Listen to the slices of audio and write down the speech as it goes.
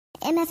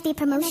MFB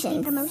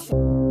Promotions.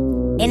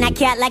 And I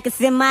cat like a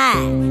semi.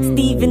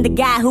 Steven the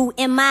guy, who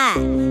am I?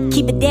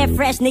 Keep it dead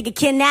fresh, nigga,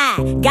 can I?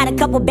 Got a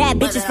couple bad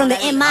bitches from the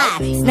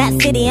MI.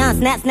 Snap City,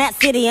 snap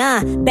City,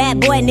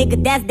 bad boy,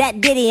 nigga, that's that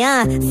Diddy,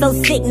 So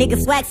sick,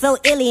 nigga, swag so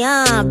illy,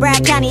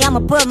 Broward County, I'ma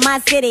put my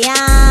city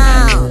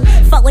on.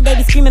 Fuck what they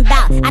be screaming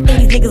about. I think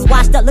these niggas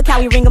washed up, look how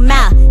we ring them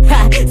out.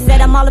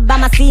 Said I'm all about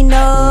my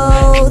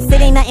C-notes.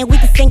 It ain't nothing, we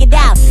can sing it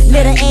out.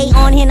 Lil A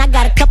on here and I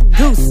got a couple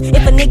goose.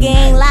 If a nigga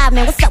ain't live,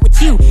 man, what's up with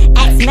you?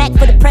 Act smack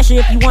for the pressure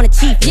if you wanna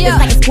cheat. It's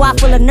like a squad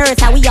full of nerds,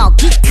 how we all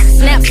geek.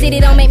 Snap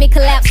City don't make me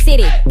collapse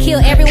city. Kill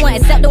everyone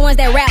except the ones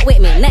that rap with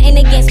me. Nothing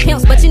against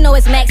pimps, but you know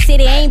it's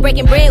MackCity. I ain't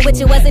breaking bread with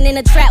you, wasn't in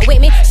a trap with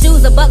me.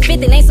 Shoes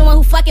 $150, ain't someone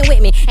who fucking with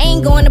me. I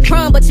ain't going to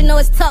prom, but you know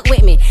it's tucked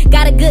with me.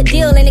 Got a good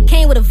deal and it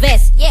came with a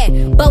vest. Yeah,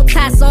 bow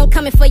tie, so I'm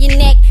coming for your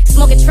neck.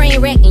 Smoking train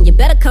wreck and you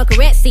better come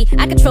correct. See,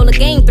 I control the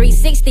game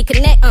 360,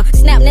 connect,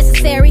 snap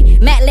necessary,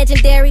 Matt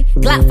legendary,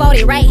 Glock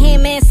 40, right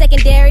hand man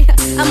secondary.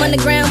 I'm on the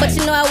ground, but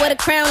you know I wear the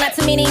crown. Not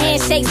too many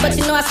handshakes, but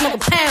you know I smoke a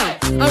pound.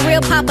 I'm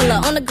real popular,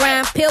 on the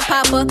grind, pill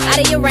popper, out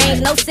of your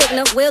range, no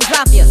signal, we'll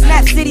drop you.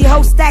 Snap City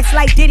ho, stacks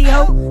like Diddy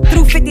ho.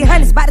 Through 50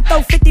 hundreds, bout to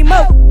throw 50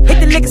 more. Hit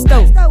the liquor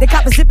store, they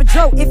cop a zipper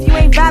dro. If you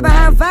ain't vibing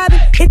how I'm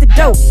vibing, hit the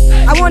dope.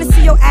 I wanna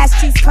see your ass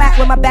cheeks clap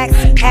with my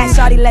backseat ass,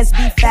 shawty, let's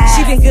be fast.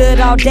 She been good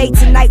all day,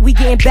 tonight we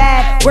getting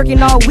bad.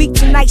 Working all week,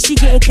 tonight she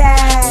getting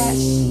cash.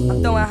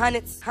 I'm throwing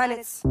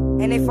hundreds,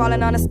 and they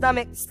falling on her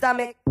stomach.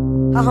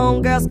 Her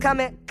homegirls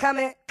coming.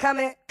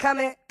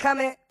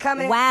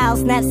 Wow,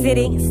 Snap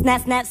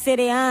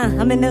City,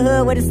 I'm in the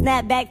hood with a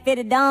snapback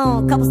fitted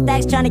on. Couple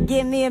stacks trying to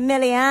get me $1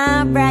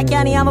 million, Broward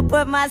County, I'ma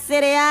put my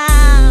city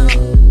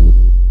on.